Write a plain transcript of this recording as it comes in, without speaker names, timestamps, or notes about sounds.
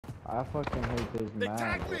I fucking hate this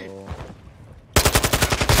map, bro.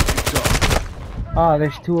 Ah,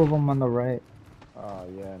 there's two of them on the right. Oh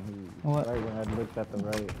yeah, and he What? right when I looked at the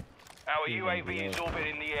right. Our UAV is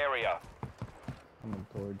orbiting the area. Coming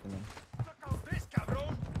towards me.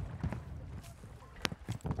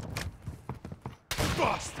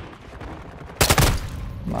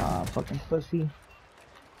 Ah, fucking pussy.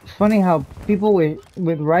 It's funny how people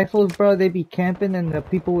with rifles, bro, they be camping, and the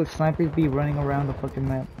people with snipers be running around the fucking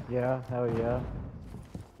map. Yeah, hell yeah.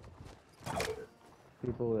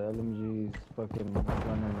 People with LMGs fucking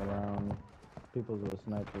running around. People with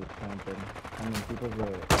snipers camping. I mean, people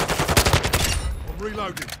with. I'm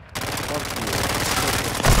reloading.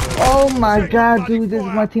 Oh my god, dude, this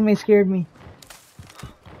my teammate scared me.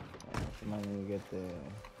 Somebody need to get there.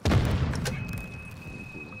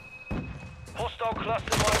 Hostile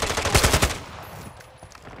cluster mine destroyed.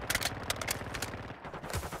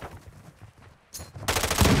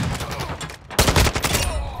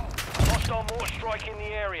 Hostile mortar strike in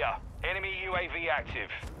the area. Enemy UAV active.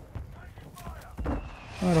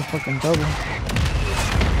 What a fucking double.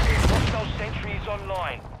 Hostile sentry is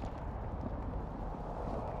online.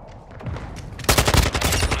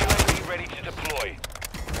 UAV ready to deploy.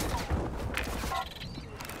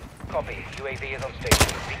 Copy. UAV is on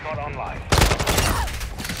station. Recon online.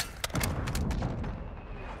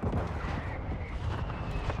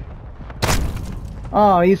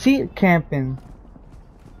 Oh, you see it camping.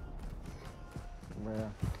 Where?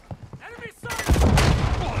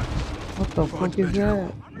 What the fuck is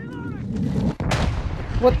that?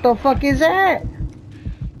 What the fuck is that?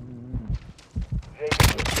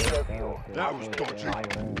 That was dodgy.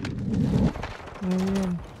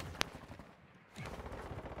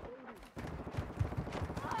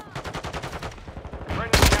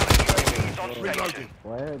 Friendly counter UAV is on station. Reloading.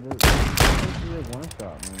 Where? This is one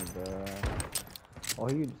shot me, bro. Oh,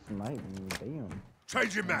 he sniped me. Damn.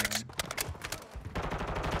 Changing max.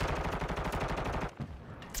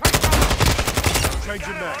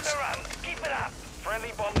 Changing max. On the run. Keep it up.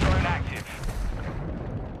 Friendly bomb drone active.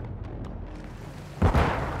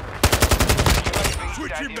 UAV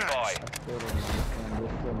Switching standing by. max. Still don't understand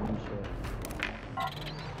this filming shit.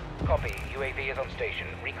 Copy. UAV is on station.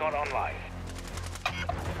 Recon online.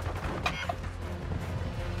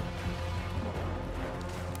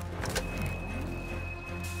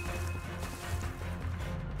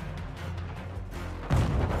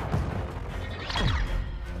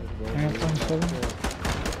 The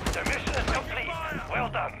mission is complete. Well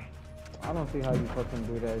done. I don't see how you fucking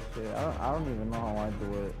do that shit. I don't even know how I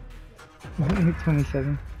do it.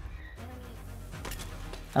 27.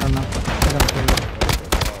 I don't know. I don't care.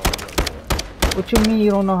 What you mean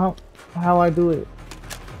you don't know how I do it?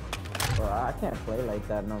 Bro, I can't play like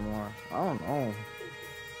that no more. I don't know.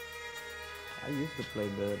 I used to play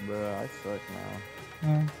good, bro. I suck now.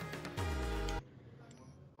 Yeah.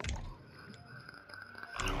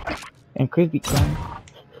 And Chris be crying.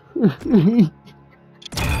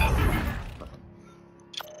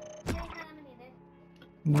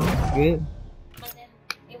 That's good.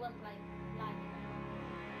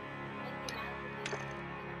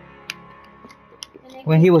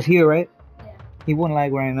 When he was here, right? He wouldn't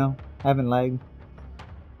lag right now. I haven't lagged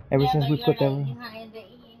ever since we put that one.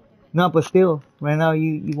 No, but still, right now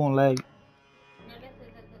you won't lag.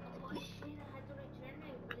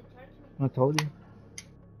 I told you.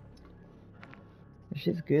 This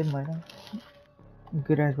shit's good, man.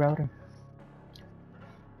 Good ass router.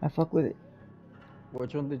 I fuck with it.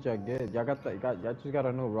 Which one did y'all get? Y'all y'all just got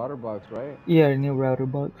a new router box, right? Yeah, a new router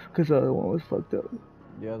box, cause the other one was fucked up.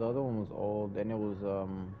 Yeah, the other one was old, and it was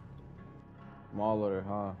smaller,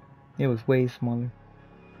 huh? It was way smaller.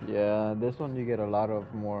 Yeah, this one you get a lot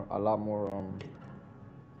more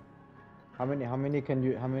how many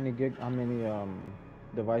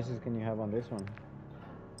devices can you have on this one?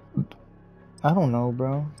 I don't know,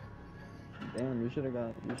 bro. Damn, you should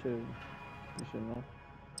know,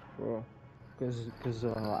 bro. Cause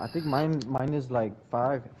I think mine is like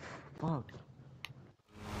 5. Fuck.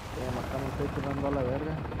 Damn, acá me estoy tirando a la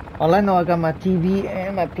verga. All I know, I got my TV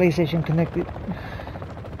and my PlayStation connected.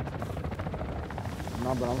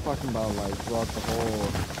 No, but I'm talking about like throughout the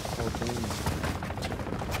whole thing.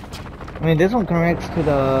 I mean, this one connects to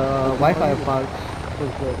the Wi-Fi box. The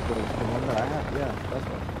one that I have, yeah, that's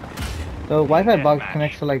one. The Wi-Fi box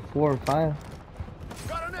connects to like 4 or 5. The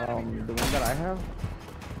one that I have,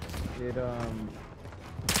 it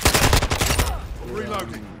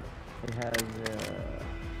Reloading. It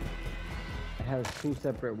has 2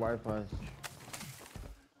 separate Wi-Fis.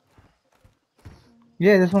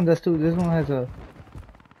 Yeah, this one does too. This one has a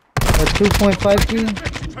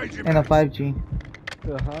 2.5G and a 5G.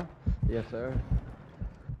 Uh-huh. Yes, sir.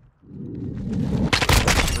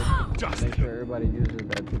 Dust. Make sure everybody uses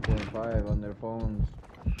that 2.5 on their phones.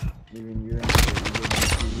 Even you and shit, you get on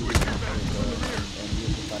TV and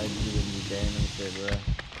use the 5G when you game and shit, bro.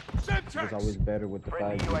 It's always better with the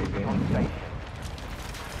Friendly 5G UAV on game. station.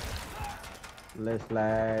 Less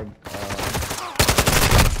lag.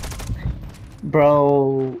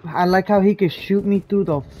 Bro, I like how he could shoot me through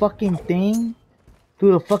the fucking thing,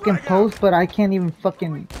 through the fucking post, but I can't even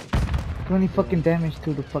fucking do any fucking damage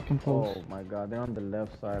to the fucking post. Oh my god, they're on the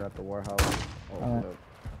left side at the warehouse. Oh, Alright. look.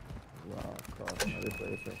 Wow, cross. No, this way,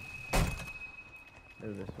 this way.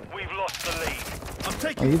 There's this way. We've lost the lead. I'm Oh,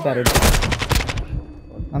 taking you fire. better.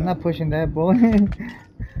 I'm not pushing that, boy. I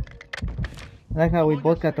like how we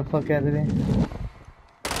both got the fuck out of there.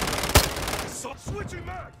 Switching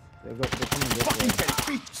back. They're coming this Fucking way. get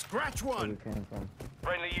beat. Scratch Where we one. came from.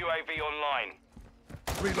 Friendly UAV online.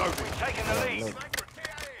 Reloading. Taking the lead. Look.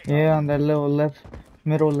 Yeah, on that little left,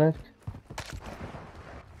 middle left.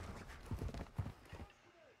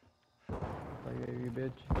 You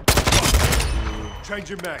bitch.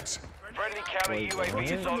 Changing mags. Friendly counter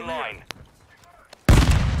UAV is online.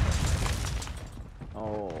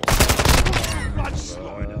 Oh. Blood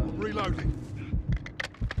slide. Reloading.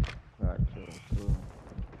 Gotcha. Cool.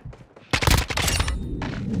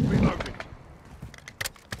 Reloading.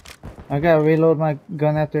 I gotta reload my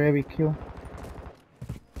gun after every kill.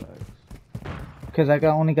 Thanks. Cause I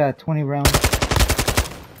only got 20 rounds.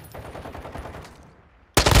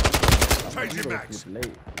 Changing mags. Late to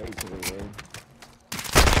the game.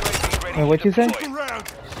 UAV ready Wait, what to you say? deploy. Around.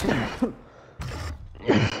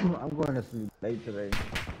 I'm going to sleep late today.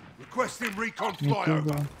 Requesting recon Me too, flyover.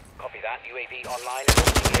 bro. Copy that. UAV online and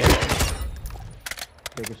orbiting the area.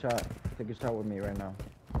 Take a shot. Take a shot with me right now.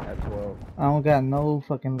 At 12. I don't got no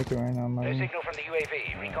fucking liquor right now, No man. signal from the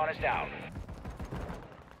UAV. Recon is down.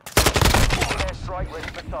 Airstrike ready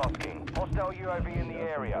for tasking. Hostile UAV in the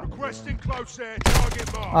area. Requesting close air.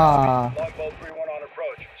 Target mark. Ah, Longbow 3-1 on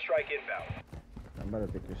approach. Strike inbound. I'm about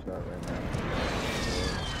to take a shot right now.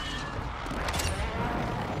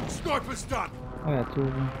 Sniper's done. I got 2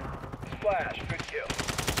 of them. Splash. Good kill.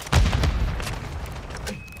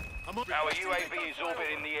 I'm on. Our UAV is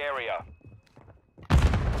orbiting the area.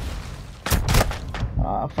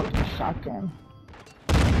 Ah, fucking shotgun.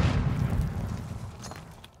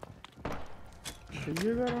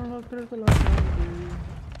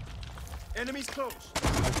 Enemies close.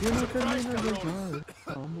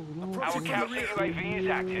 Our counter UAV is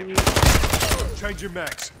active. Changing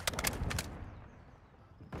mags.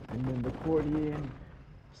 And then the accordion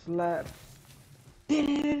slap. This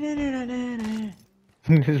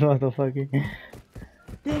motherfucker.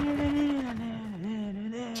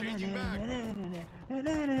 Changing mag.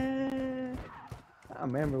 I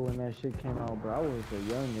remember when that shit came out, bro. I was a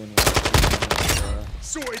youngin'.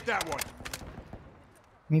 Sorted that one.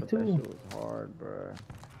 Me That too. shit was hard, bro.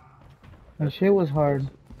 That shit was hard.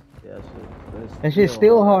 Yeah, That shit's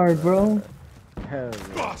still hard, bro. Hell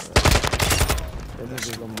yeah, Bust. bro. They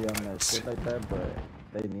niggas gonna be on that shit like that, but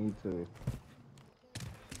they need to.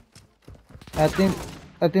 I think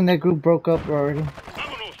that group broke up already.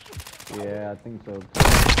 Yeah, I think so too.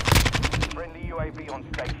 Friendly UAV on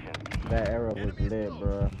station. That era was lit,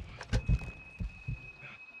 bro.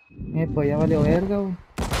 Pues ya valió verga, güey.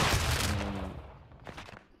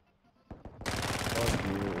 Fuck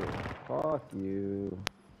you. Fuck you.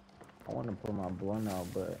 I want to put my blunt out,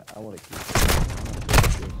 but I want to keep it.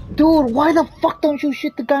 Dude, why the fuck don't you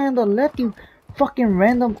shoot the guy on the left, you fucking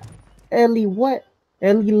random Ellie what?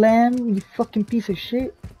 Ellie Lamb, you fucking piece of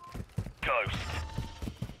shit. Ghost.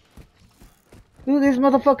 Dude, this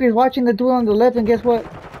motherfucker is watching the dude on the left, and guess what?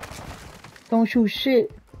 Don't shoot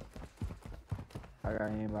shit. I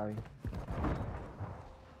got anybody.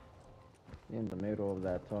 In the middle of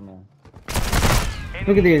that tunnel.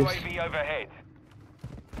 Look at this. UAV overhead.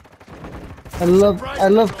 I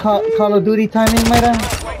love Call of Duty timing, Mira.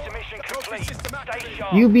 Way to mission complete. Stay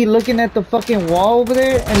sharp. You be looking at the fucking wall over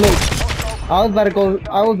there, and look, I was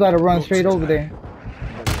about to run straight over there.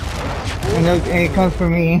 And look, and it comes for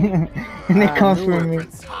me. And it comes for me.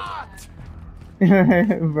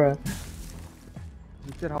 Bro.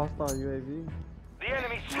 You said hostile UAV? The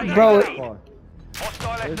enemy's taking Bro, the lead. Fuck.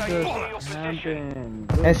 Hostile It's SAE in your just position.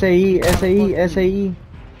 camping. SAE.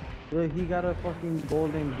 Look, he got a fucking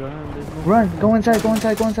golden gun. There's no Run, go inside. I'm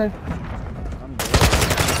dead.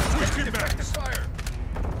 Switching mags. Fire.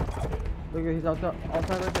 Look, he's outside right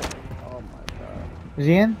there. Oh my god. Is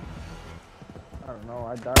he in? I don't know,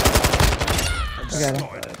 I died. got him.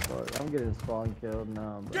 Fuck. I'm getting spawn killed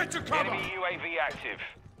now, bro. Get to cover. Enemy UAV active.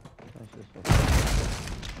 That's just so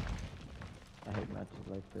I hate matches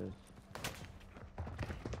like this.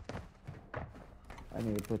 I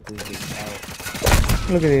need to put this bitch out.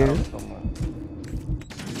 Look at this. Somewhere.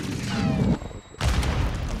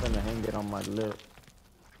 I'm gonna hang it on my lip.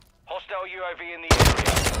 Hostile UAV in the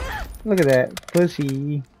area. Look at that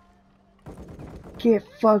pussy. Get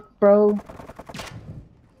fucked, bro.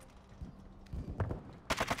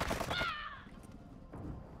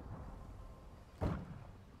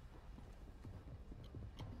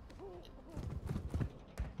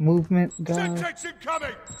 Movement, guys. Syntax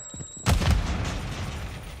incoming!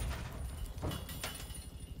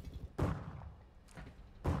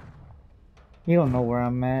 You don't know where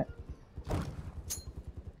I'm at.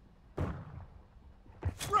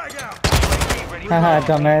 Frag out! UAV ready for Haha, launch.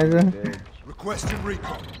 dumbass. Bitch. Requesting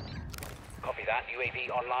recon. Copy that. UAV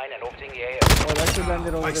online and orbiting the AO. Oh, that should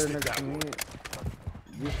landed over there Wasted next that to me.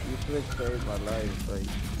 You should save my life, like,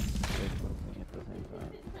 save something at the same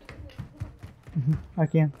time. I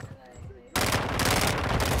can.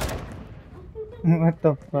 What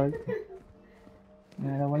the fuck?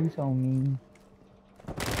 Man, why you so mean?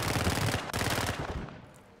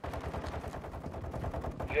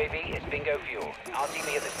 UAV is bingo fuel.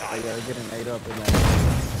 RTB at this Oh time. yeah, we're getting 8 up in that.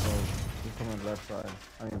 So, he's coming left side.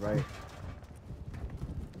 I mean, right.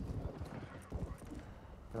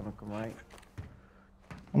 Gonna come right.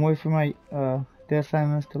 I'm waiting for my death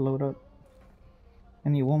silence to load up. I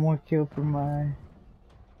need one more kill for my.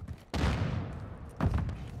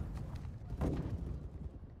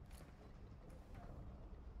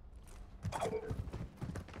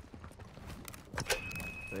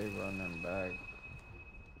 They running back.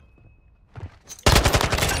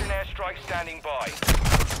 Precision airstrike standing by.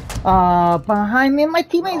 Behind me, my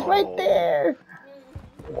teammate's right there.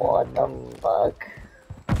 What the fuck?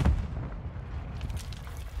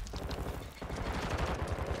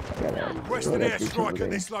 Requesting airstrike at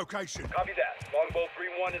this location. Copy that. Longbow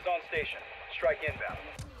 3-1 is on station. Strike inbound.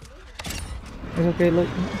 It's okay, look.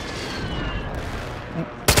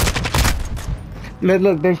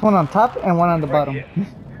 Look, there's one on top and one on the bottom.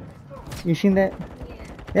 You seen that?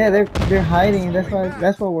 Yeah, they're hiding. That's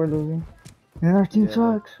why we're losing. And our team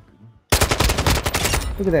sucks.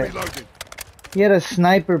 Look at that. Reloading. He had a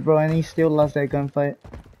sniper, bro, and he still lost that gunfight.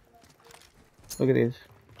 Look at this.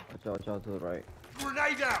 Watch out to the right.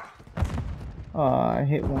 Grenade out! Oh, I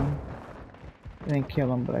hit one. I didn't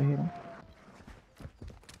kill him, but I hit him.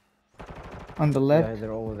 On the Yeah, left,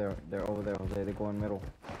 they're over there. They're over there, Jose. They're going middle.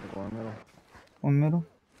 They're going middle. one middle.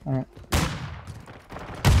 Alright.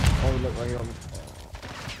 Oh, look right here.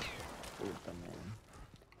 Puta, man.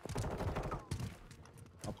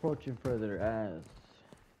 Approaching further as.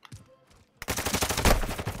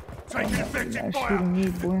 Taking effective Nice fire! shooting me,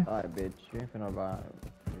 boy. Alright, bitch. You ain't finna buy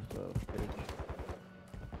yourself, bitch.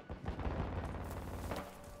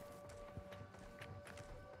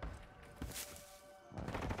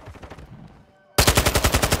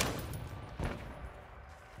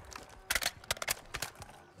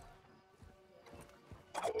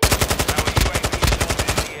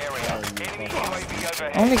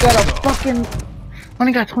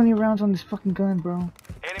 Only got 20 rounds on this fucking gun, bro.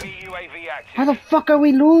 Enemy UAV active. How the fuck are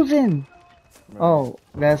we losing? Oh,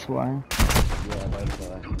 that's why. Yeah, that's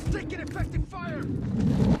why. Taking effective fire!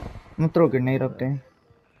 I'm gonna throw a grenade up there.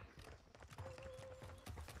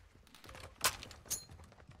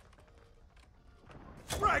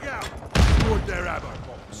 Frag out! Destroyed their ammo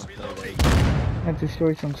box. Reloading. I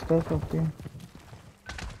destroyed some stuff up there.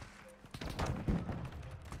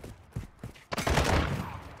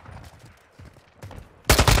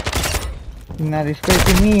 You're not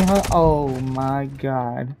expecting me, huh? Oh my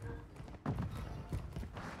god.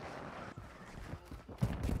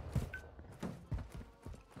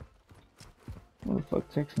 Who the fuck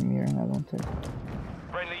texting me and I don't text?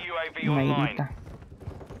 Friendly UAV online. Maidita.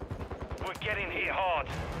 We're getting hit hard.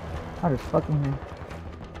 I just fucking here.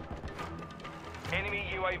 Enemy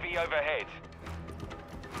UAV overhead.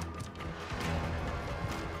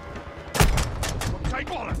 Take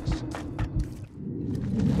bollocks!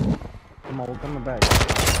 Come on, we're coming back.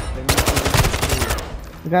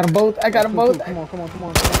 I got them both. I got them both. Come on.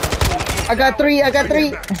 I got three. Let's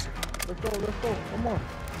go. Come on.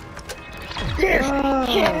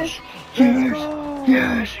 Yes.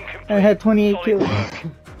 I had 28 kills.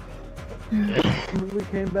 We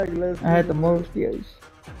came back last. I had the most, yes.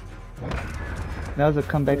 That was a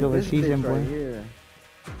comeback of a season, boy. Right here.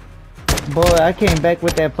 Boy, I came back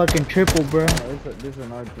with that fucking triple, bro. Oh, this is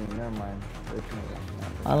another team. Never mind.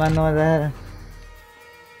 All I know is that.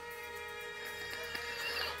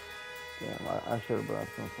 Damn, I should have brought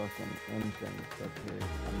some fucking incense up here.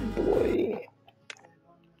 Boy.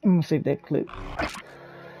 I'm gonna save that clip.